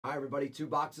Hi, everybody. 2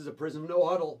 boxes of Prizm No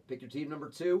Huddle. Pick your team number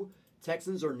 2.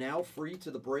 Texans are now free to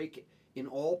the break in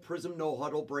all Prizm No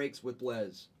Huddle breaks with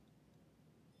Les.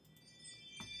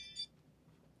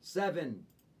 7,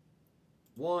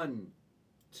 1,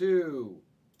 2,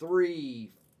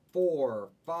 3, 4,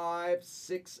 5,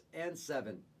 6, and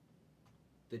 7.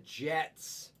 The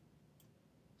Jets.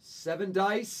 7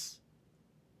 dice.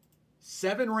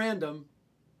 7 random.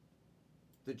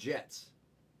 The Jets.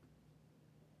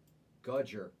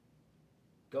 Gudger.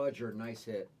 Gudger, nice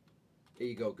hit. There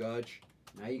you go, Gudge.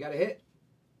 Now you got a hit.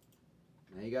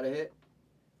 Now you got a hit.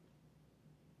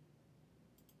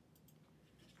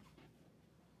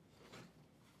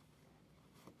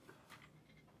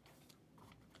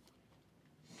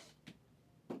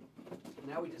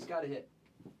 Now we just got a hit.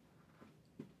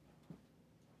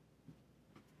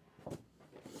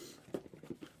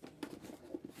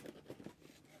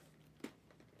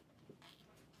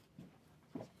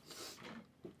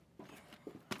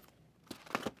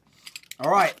 All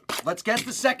right, let's guess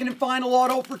the second and final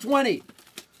auto for 20.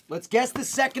 Let's guess the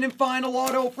second and final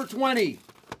auto for 20.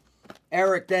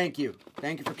 Eric, thank you.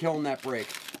 Thank you for killing that break.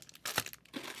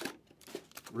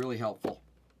 Really helpful.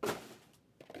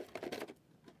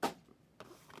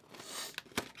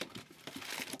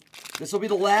 This will be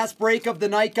the last break of the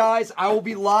night, guys. I will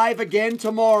be live again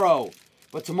tomorrow.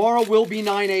 But tomorrow will be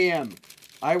 9 a.m.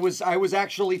 I was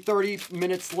actually 30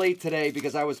 minutes late today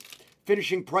because I was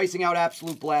finishing pricing out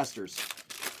Absolute Blasters.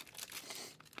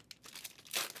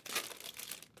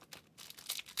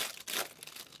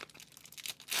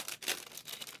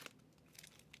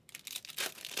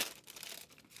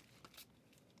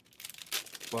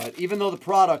 But even though the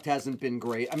product hasn't been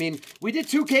great, I mean, we did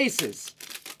 2 cases.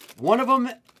 One of them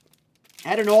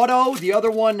had an auto, the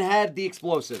other one had the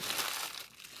explosive.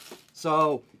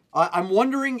 So I'm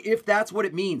wondering if that's what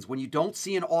it means. When you don't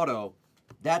see an auto,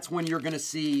 that's when you're going to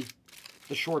see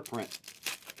the short print.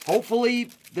 Hopefully,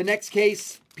 the next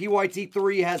case,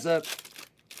 PYT3 has a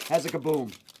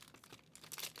kaboom.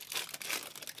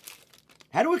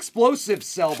 How do explosives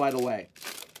sell, by the way?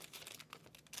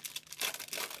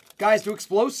 Guys, do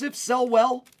explosives sell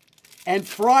well? And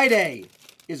Friday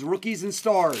is Rookies and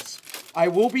Stars. I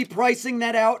will be pricing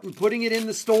that out and putting it in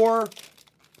the store.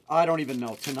 I don't even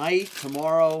know. Tonight,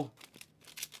 tomorrow.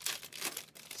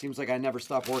 Seems like I never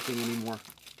stop working anymore.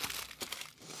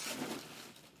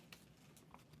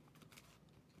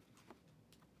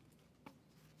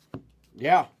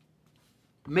 Yeah.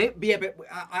 Maybe, yeah, but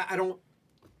I don't...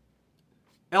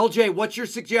 LJ, what's your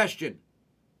suggestion?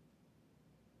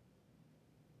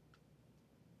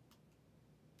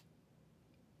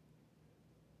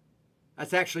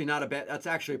 That's actually not a bad... That's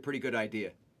actually a pretty good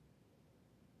idea.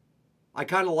 I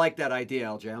kind of like that idea,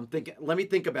 LJ. I'm thinking... Let me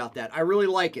think about that. I really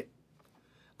like it.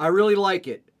 I really like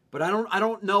it. But I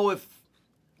don't know if...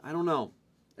 I don't know.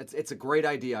 It's a great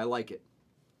idea. I like it.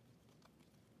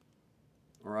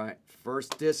 All right.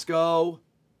 First disco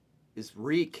is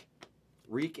Reek.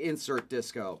 Reek insert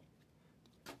disco.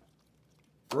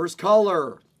 First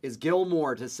color is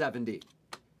Gilmore to 70.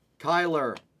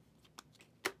 Kyler.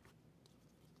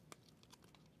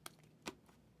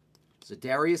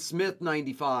 Zadarius Smith,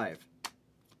 95.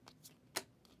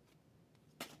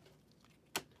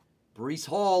 Breece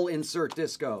Hall, insert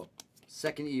disco.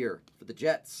 2nd year for the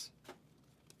Jets.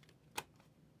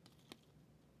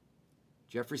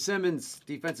 Jeffrey Simmons,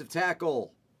 defensive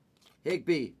tackle.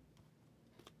 Higbee.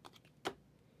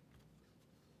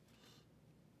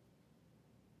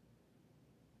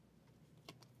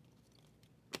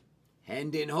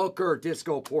 Hendon Hooker,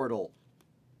 disco portal.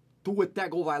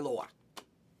 Tuatego Valor.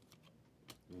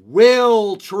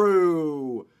 Will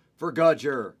True for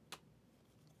Gudger.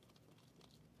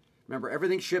 Remember,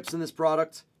 everything ships in this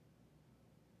product.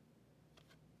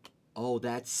 Oh,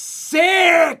 that's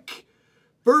sick!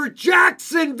 For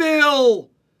Jacksonville!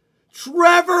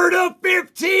 Trevor to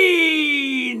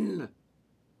 15!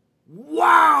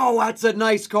 Wow, that's a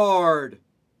nice card.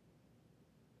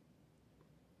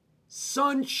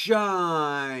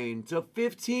 Sunshine to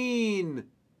 15.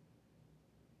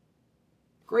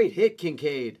 Great hit,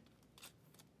 Kincaid.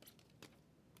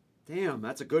 Damn,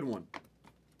 that's a good one.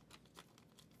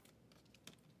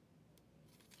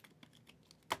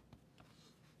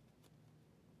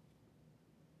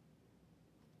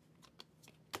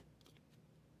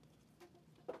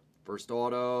 First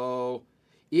auto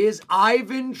is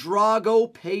Ivan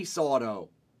Drago Pace auto.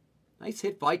 Nice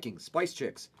hit, Vikings. Spice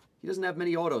Chicks. He doesn't have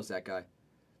many autos, that guy.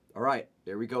 All right,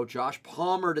 there we go. Josh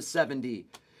Palmer to 70.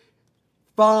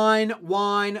 Fine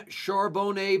Wine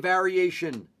Charbonnet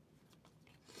variation.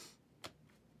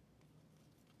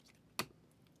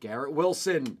 Garrett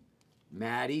Wilson.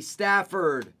 Matty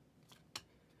Stafford.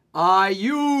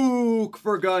 Ayuk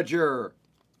for Gudger.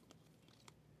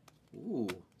 Ooh,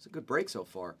 it's a good break so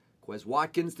far. Quez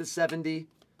Watkins to 70.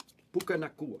 Puka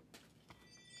Nakua.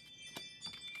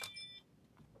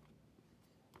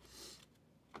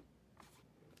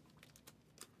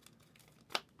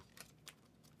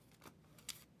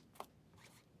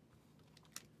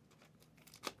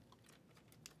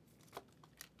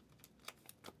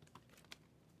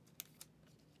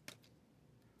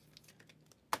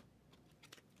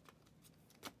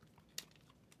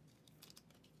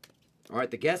 All right,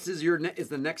 the guess is is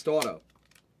the next auto.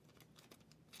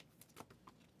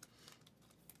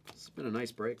 It's been a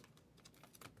nice break.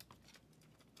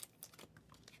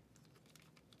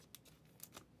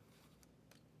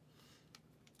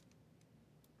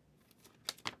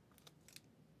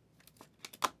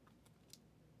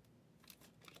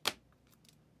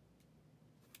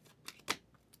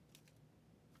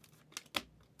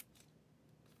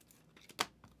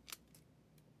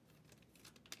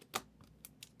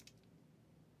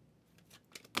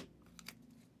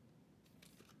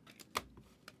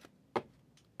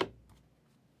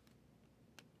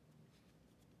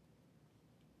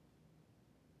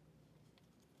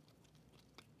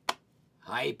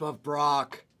 Hype of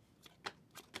Brock.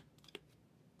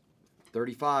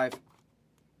 35.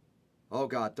 Oh,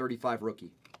 God, 35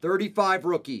 rookie. 35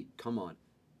 rookie. Come on.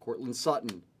 Cortland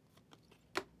Sutton.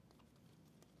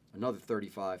 Another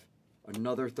 35.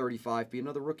 Another 35. Be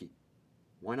another rookie.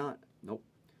 Why not? Nope.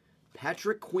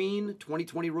 Patrick Queen,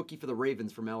 2020 rookie for the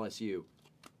Ravens from LSU.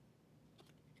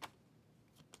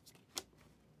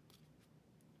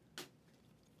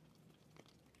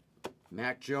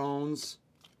 Mac Jones.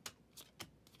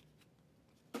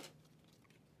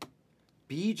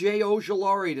 B.J.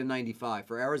 Ojulari to 95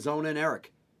 for Arizona and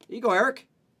Eric. There you go, Eric.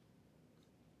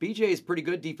 B.J. is pretty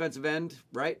good defensive end,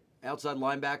 right? Outside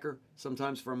linebacker,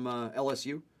 sometimes from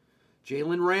LSU.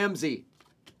 Jalen Ramsey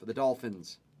for the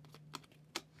Dolphins.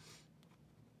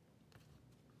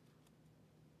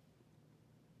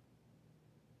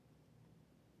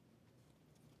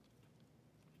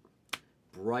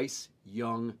 Bryce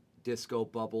Young Disco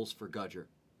Bubbles for Gudger.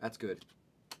 That's good.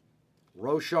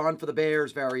 Roshan for the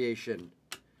Bears variation.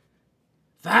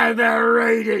 Fire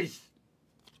Raiders.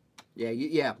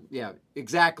 Yeah,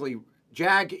 exactly.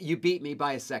 Jag, you beat me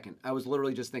by a second. I was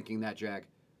literally just thinking that, Jag.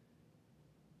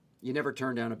 You never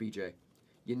turn down a BJ.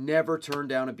 You never turn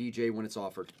down a BJ when it's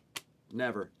offered.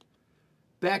 Never.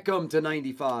 Beckham to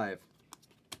 95.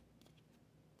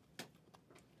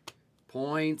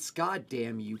 Points. God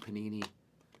damn you, Panini.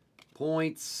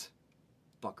 Points.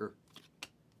 Fucker.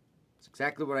 It's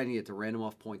exactly what I needed to random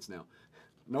off points now.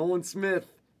 Nolan Smith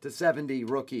to 70,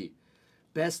 rookie.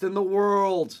 Best in the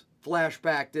world,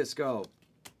 flashback disco.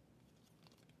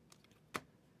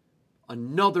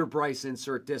 Another Bryce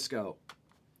insert disco.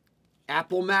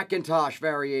 Apple Macintosh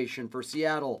variation for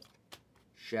Seattle.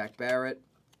 Shaq Barrett.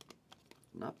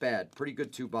 Not bad. Pretty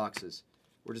good 2 boxes.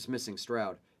 We're just missing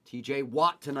Stroud. TJ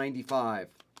Watt to 95.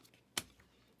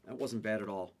 That wasn't bad at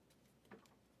all.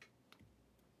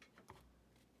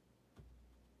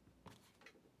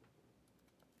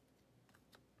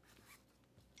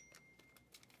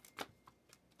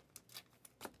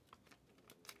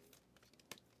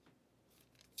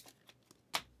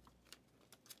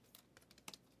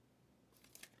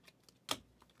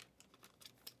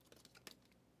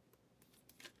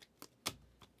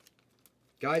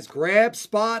 Guys, grab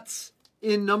spots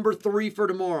in number 3 for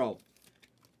tomorrow.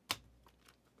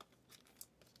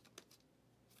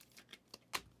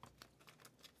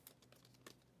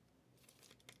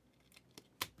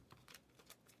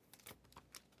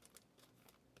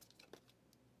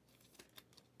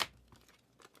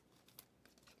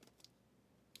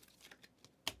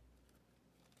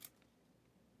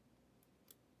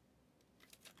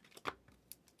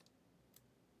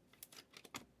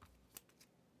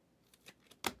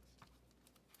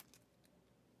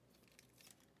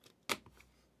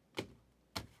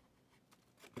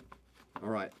 All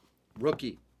right,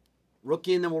 rookie.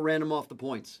 Rookie, and then we'll random off the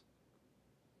points.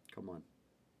 Come on.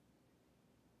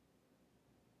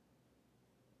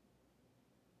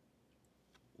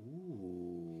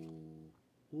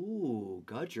 Ooh,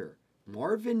 Gudger.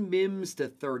 Marvin Mims to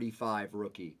 35,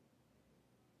 rookie.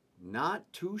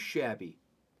 Not too shabby.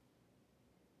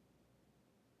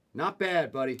 Not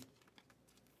bad, buddy.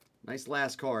 Nice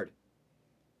last card.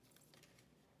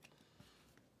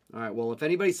 All right, well, if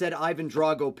anybody said Ivan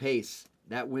Drago Pace,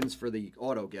 that wins for the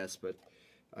auto guess, but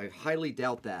I highly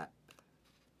doubt that.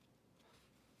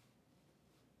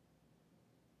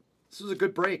 This was a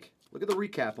good break. Look at the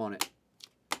recap on it.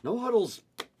 No Huddle's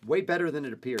way better than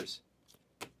it appears.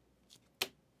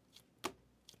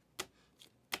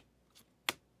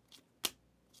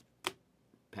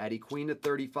 Patty Queen to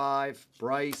 35.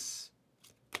 Bryce.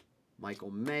 Michael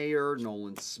Mayer.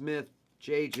 Nolan Smith.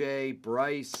 JJ.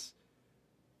 Bryce.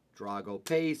 Drago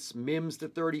Pace. Mims to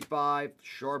 35.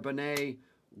 Charbonnet.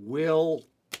 Will.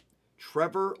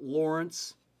 Trevor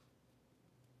Lawrence.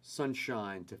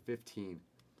 Sunshine to 15.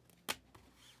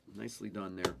 Nicely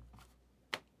done there.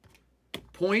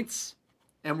 Points,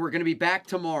 and we're going to be back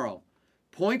tomorrow.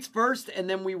 Points first, and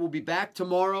then we will be back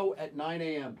tomorrow at 9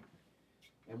 a.m.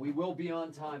 And we will be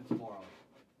on time tomorrow.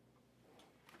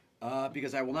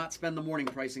 Because I will not spend the morning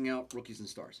pricing out rookies and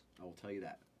stars. I will tell you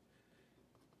that.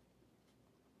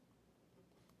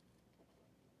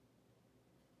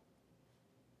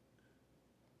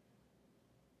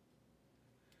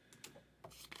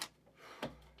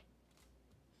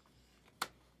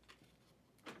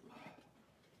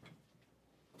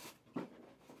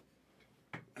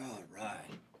 All right.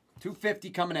 250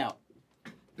 coming out.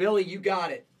 Billy, you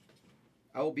got it.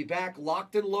 I will be back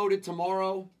locked and loaded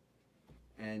tomorrow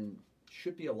and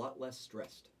should be a lot less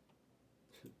stressed.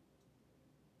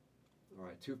 All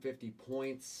right, 250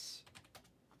 points.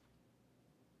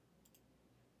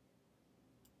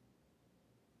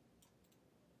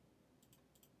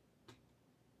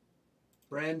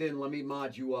 Brandon, let me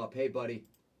mod you up. Hey, buddy.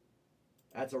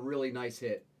 That's a really nice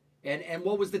hit. And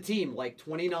what was the team? Like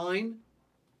 29?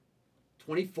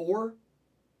 24?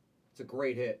 It's a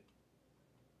great hit.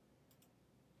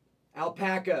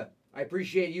 Alpaca, I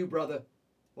appreciate you, brother.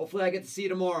 Hopefully I get to see you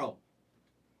tomorrow.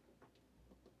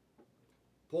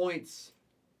 Points.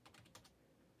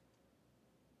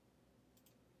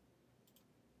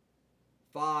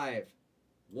 Five.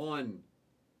 1,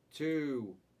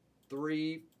 2,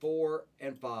 3, 4,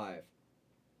 and 5.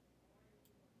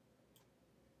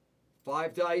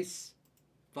 5 dice.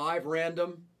 5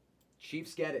 random.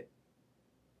 Chiefs get it.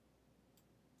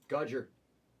 Gudger.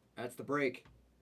 That's the break.